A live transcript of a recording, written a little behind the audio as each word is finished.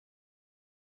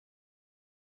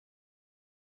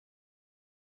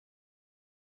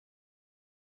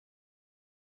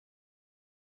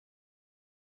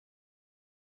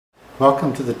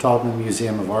Welcome to the Taubman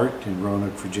Museum of Art in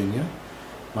Roanoke, Virginia.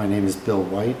 My name is Bill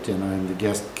White and I'm the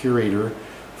guest curator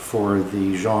for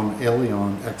the Jean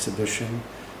Helion exhibition,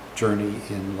 Journey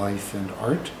in Life and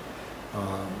Art,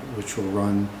 which will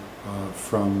run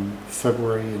from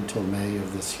February until May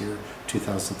of this year,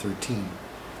 2013.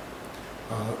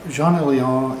 Jean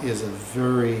Helion is a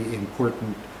very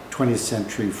important 20th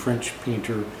century French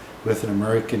painter with an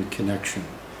American connection.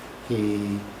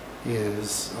 He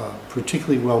is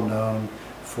particularly well known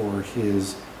for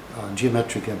his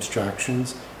geometric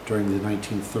abstractions during the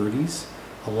 1930s,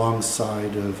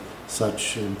 alongside of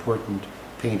such important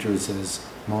painters as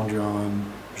Mondrian,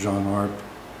 Jean Arp,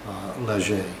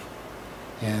 Leger.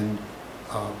 And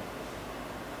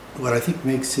what I think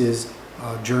makes his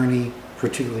journey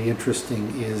particularly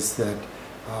interesting is that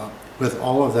with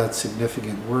all of that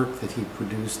significant work that he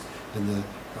produced and the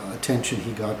attention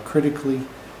he got critically,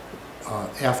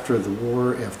 after the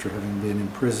war, after having been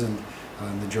imprisoned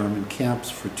in the German camps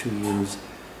for 2 years,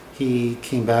 he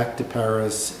came back to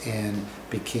Paris and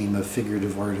became a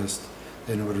figurative artist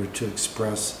in order to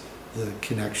express the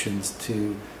connections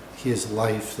to his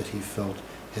life that he felt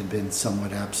had been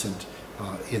somewhat absent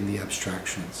in the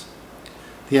abstractions.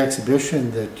 The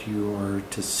exhibition that you are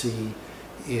to see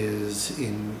is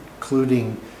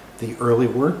including the early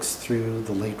works through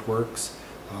the late works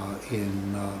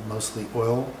in mostly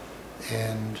oil.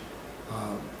 And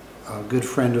a good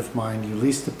friend of mine,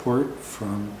 Ulysse Deport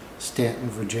from Stanton,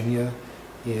 Virginia,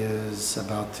 is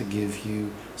about to give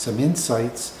you some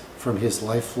insights from his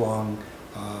lifelong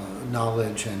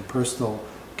knowledge and personal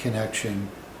connection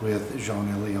with Jean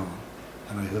Helion.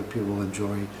 And I hope you will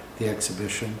enjoy the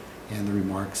exhibition and the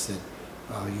remarks that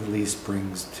Ulysse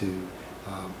brings to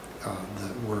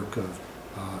the work of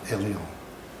Helion.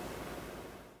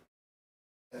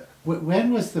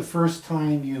 When was the first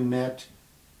time you met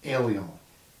Helion?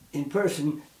 In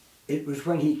person, it was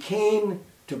when he came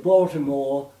to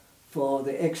Baltimore for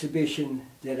the exhibition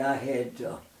that I had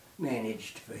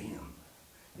managed for him.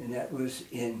 And that was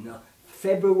in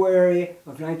February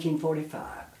of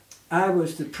 1945. I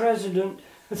was the president,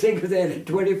 think of that at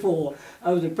 24,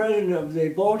 I was the president of the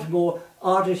Baltimore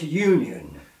Artists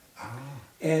Union. Ah.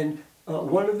 And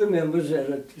one of the members at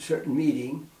a certain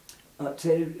meeting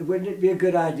said, wouldn't it be a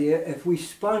good idea if we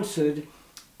sponsored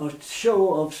a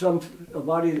show of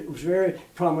somebody that was very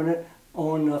prominent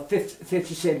on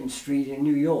 57th Street in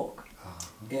New York?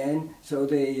 Uh-huh. And so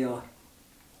they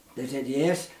said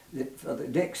yes, that for the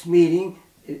next meeting,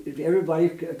 everybody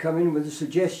come in with a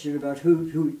suggestion about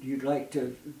who you'd like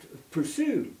to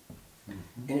pursue.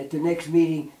 Mm-hmm. And at the next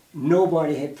meeting,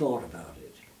 nobody had thought about it.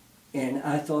 And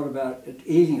I thought about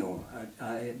Helion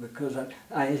because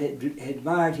I had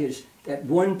admired that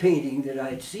one painting that I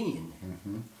had seen.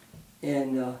 Mm-hmm.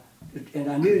 And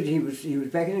I knew that he was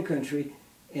back in the country,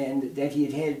 and that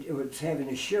was having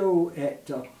a show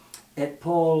at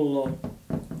Paul.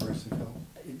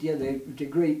 Yeah, the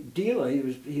great dealer. He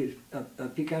was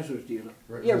Picasso's dealer.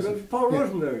 Right. Yeah, Paul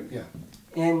Rosenberg. Yeah.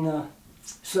 And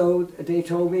so they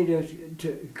told me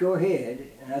to go ahead,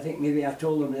 and I think maybe I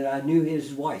told them that I knew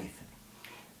his wife.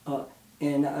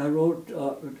 And I wrote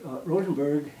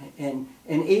Rosenberg, and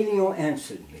Helion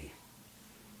answered me,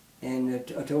 and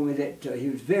told me that he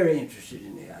was very interested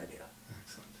in the idea.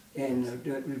 Excellent.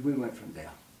 And we went from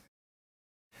there.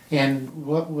 And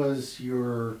what was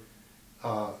your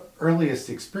earliest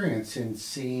experience in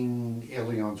seeing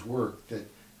Helion's work that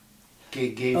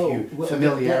gave you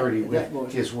familiarity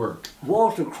with his work?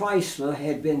 Walter Chrysler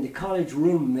had been the college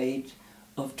roommate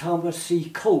of Thomas C.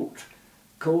 Colt.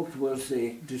 Colt was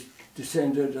the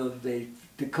descendant of the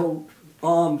Colt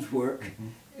arms work,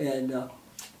 mm-hmm.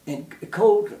 And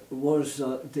Colt was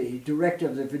the director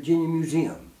of the Virginia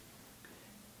Museum,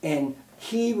 and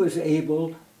he was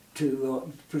able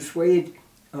to persuade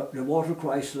Walter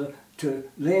Chrysler to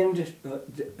lend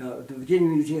the Virginia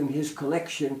Museum his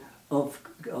collection of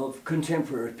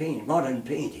contemporary painting, modern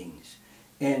paintings,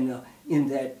 and in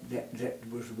that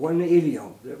was one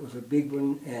Helion that was a big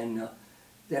one, and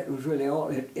that was really all.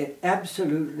 It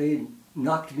absolutely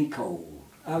knocked me cold.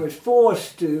 I was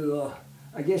forced to,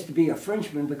 I guess, to be a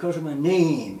Frenchman because of my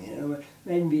name. You know,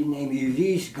 made me named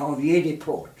Ulysse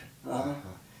Deport.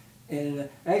 And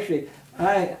actually,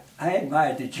 I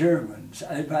admired the Germans.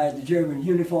 I admired the German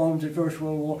uniforms in the First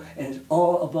World War, and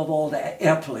above all the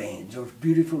airplanes, those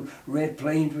beautiful red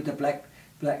planes with the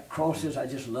black crosses. I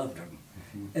just loved them.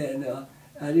 Mm-hmm. And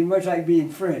I didn't much like being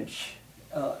French.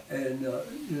 I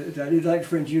did like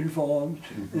French uniforms,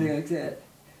 mm-hmm. and things like that.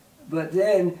 But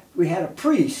then we had a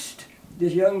priest,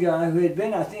 this young guy who had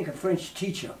been, I think, a French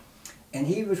teacher, and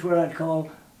he was what I'd call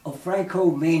a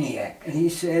Franco-maniac. And he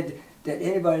said that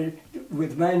anybody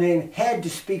with my name had to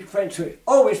speak French, so he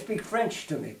always speak French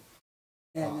to me.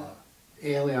 And,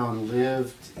 Helion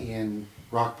lived in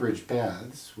Rockbridge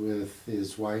Baths with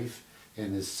his wife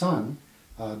and his son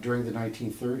during the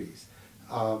 1930s.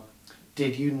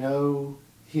 Did you know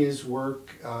his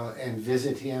work and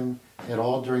visit him at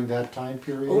all during that time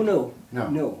period? oh no, No.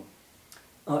 no.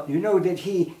 You know that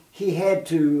he had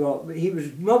to, he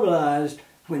was mobilized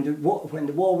when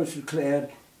the war was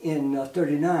declared in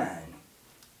 '39,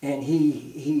 and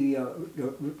he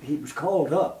was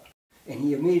called up, and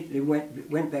he immediately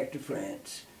went back to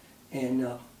France,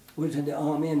 and was in the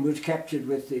army and was captured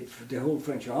with the whole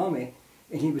French army,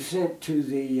 and he was sent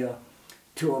to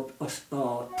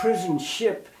a prison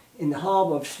ship in the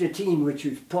harbor of Stettin, which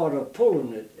was part of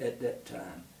Poland at that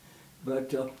time.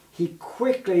 But he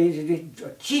quickly,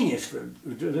 a genius for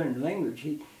learning language,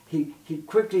 he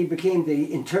quickly became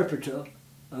the interpreter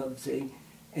of the thing.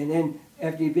 And then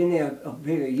after he'd been there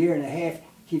maybe a year and a half,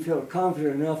 he felt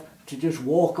confident enough to just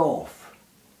walk off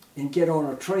and get on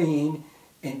a train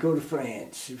and go to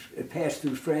France. He passed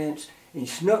through France, and he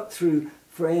snuck through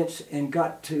France and he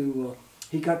got to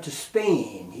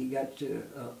Spain. He got to,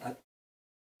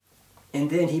 and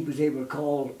then he was able to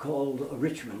call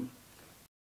Richmond,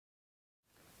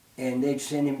 and they'd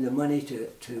send him the money to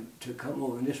come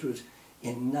over. And this was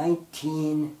in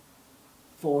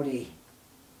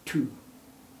 1942.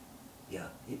 Yeah,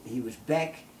 he was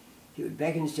back in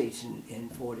the States in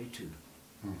 42.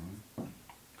 Mm-hmm.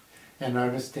 And I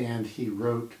understand he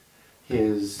wrote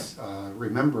his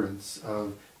remembrance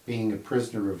of being a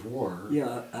prisoner of war.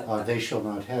 Yeah, They Shall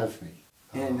Not Have Me.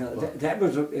 And it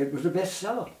was a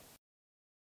bestseller.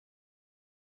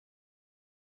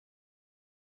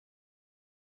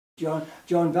 John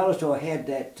Vallistor had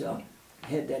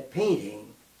that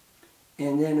painting,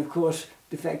 and then of course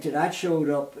the fact that I showed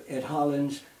up at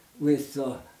Holland's with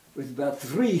about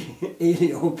 3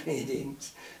 Helion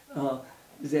paintings, I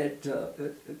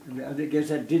guess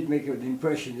that did make an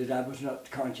impression that I was not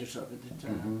conscious of at the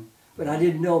time. Mm-hmm. But I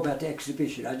didn't know about the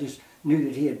exhibition. I just knew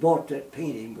that he had bought that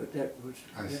painting, but that was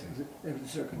the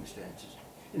circumstances.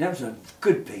 And that was a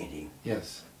good painting.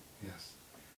 Yes, yes.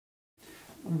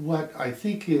 What I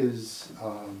think is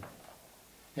an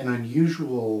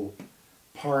unusual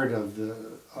part of the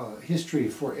history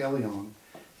for Helion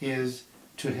is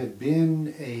to have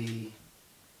been a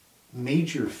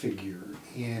major figure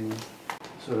in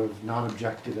sort of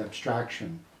non-objective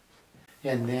abstraction,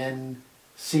 and then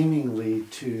seemingly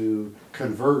to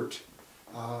convert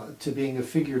to being a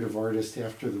figurative artist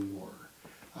after the war.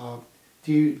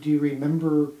 Do you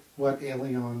remember what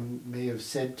Helion may have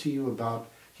said to you about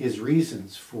his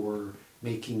reasons for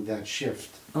making that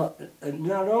shift?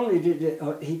 Not only did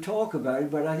he talk about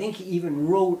it, but I think he even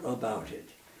wrote about it.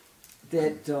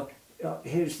 That the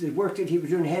work that he was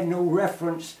doing had no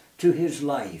reference to his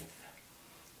life,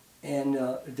 and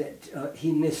that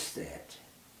he missed that.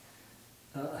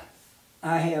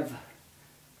 I have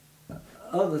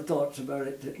other thoughts about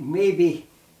it, that maybe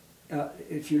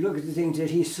if you look at the things that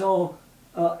he saw,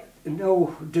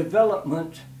 no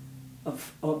development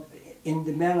of in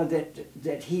the manner that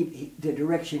the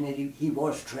direction that he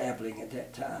was traveling at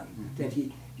that time. Mm-hmm. That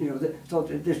he thought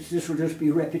that this will just be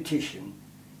repetition,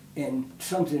 and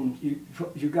something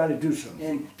you got to do something.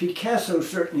 And Picasso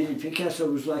was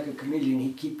like a chameleon.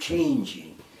 He kept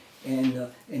changing,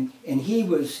 and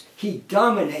he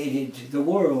dominated the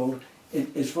world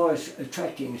as far as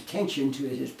attracting attention to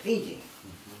his painting,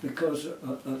 because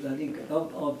I think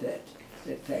of that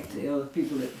fact. The other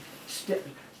people that stepped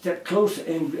close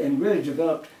and really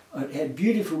developed, had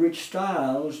beautiful, rich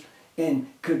styles, and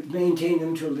could maintain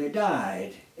them till they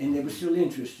died, and they were still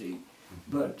interesting.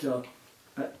 But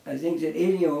I think that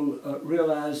Helion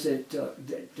realized that,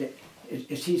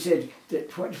 as he said,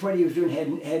 that what he was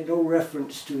doing had no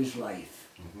reference to his life,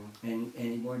 mm-hmm.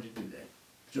 and he wanted to do that.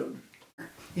 So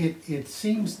it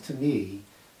seems to me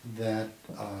that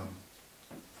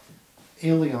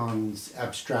Helion's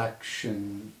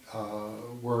abstraction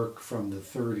work from the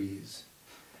 30s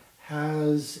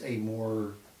has a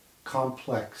more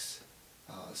complex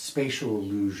spatial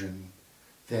illusion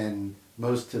than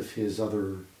most of his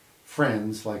other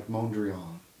friends like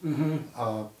Mondrian. Mm-hmm.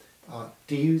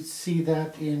 Do you see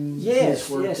that in his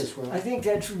work as well? I think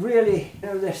that's really,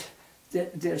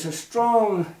 that there's a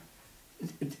strong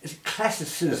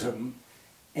classicism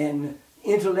and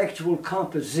intellectual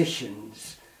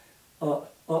compositions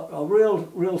are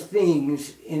real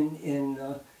things in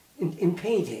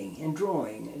painting, in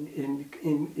drawing,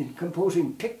 in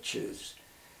composing pictures,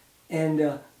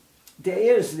 and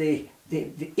there is the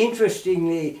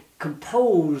interestingly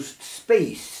composed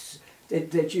space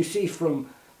that you see from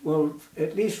well,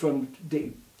 at least from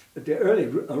the early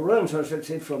Renaissance, I'd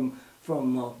say from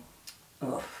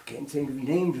can't think of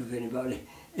names of anybody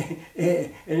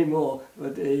anymore,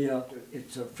 but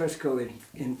it's a fresco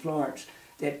in Florence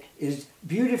that is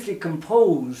beautifully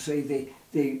composed. Say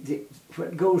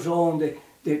what goes on,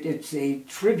 it's a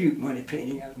tribute money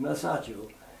painting of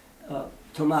Masaccio,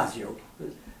 Tommaso,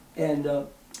 and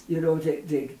you know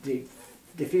the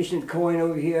fish and coin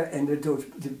over here, and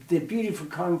the beautiful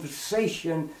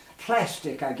conversation,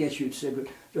 plastic, I guess you'd say,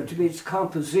 but to me it's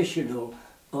compositional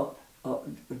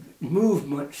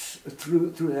movements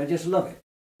through. I just love it.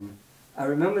 I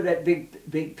remember that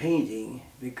big painting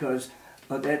because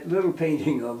that little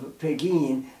painting of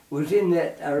Pegeen was in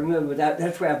that. I remember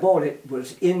that's where I bought it.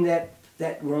 Was in that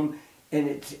room,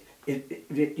 and if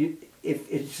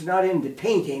it's not in the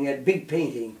painting, that big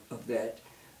painting of that.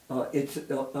 It's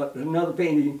another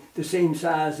painting the same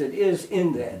size that is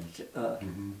in that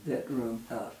that room.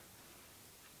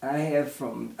 I have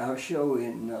from our show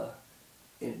in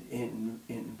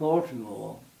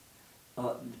Baltimore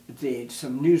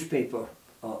some newspaper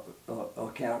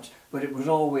accounts, but it was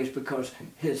always because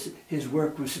his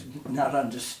work was not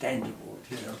understandable.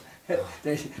 You know,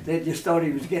 they just thought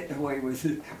he was getting away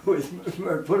with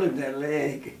pulling their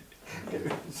leg.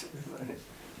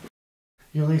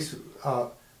 Ulysses,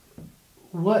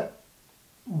 what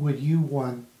would you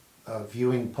want a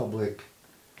viewing public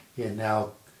in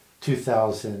now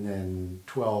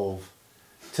 2012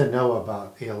 to know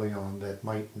about Helion that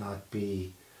might not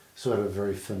be sort of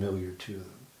very familiar to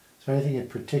them? Is there anything in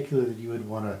particular that you would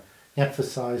want to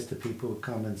emphasize to people who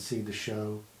come and see the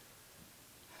show?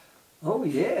 Oh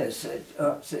yes,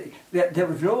 there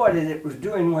was nobody that was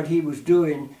doing what he was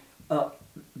doing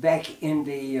back in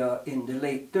the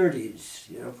late 30s.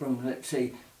 You know, from let's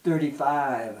say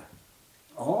 35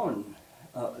 on,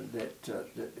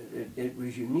 it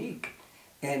was unique,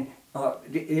 and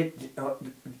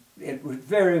it was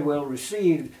very well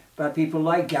received by people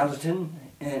like Gallatin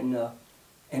and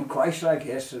Chrysler, I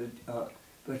guess,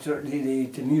 but certainly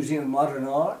the Museum of Modern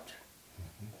Art.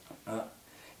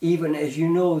 Even as you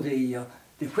know, the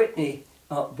Whitney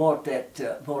bought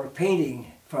a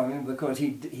painting from him because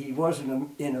he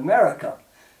wasn't in America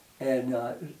and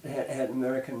had an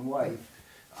American wife.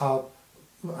 I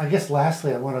guess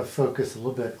lastly, I want to focus a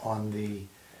little bit on the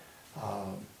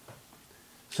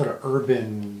sort of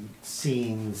urban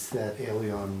scenes that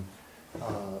Helion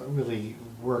really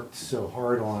worked so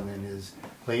hard on in his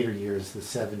later years, the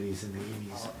 70s and the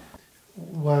 80s.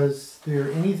 Was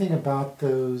there anything about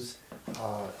those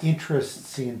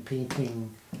interests in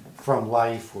painting from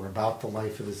life or about the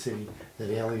life of the city that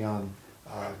Helion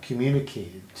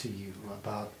communicated to you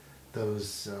about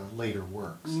those later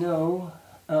works? No.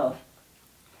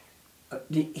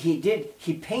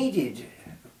 He painted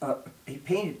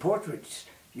portraits,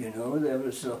 you know. There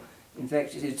was, in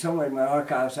fact, it's somewhere in my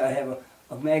archives. I have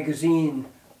a magazine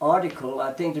article,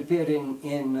 I think, appeared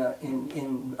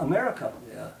in America,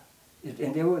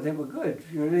 and they were good.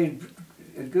 You know, they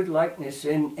had good likeness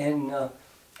and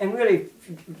really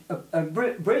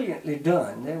brilliantly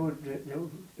done. They were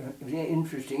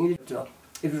interesting.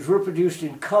 It was reproduced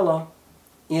in color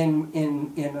in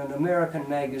an American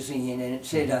magazine, and it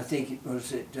said, I think it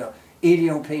was that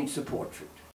Helion paints a portrait.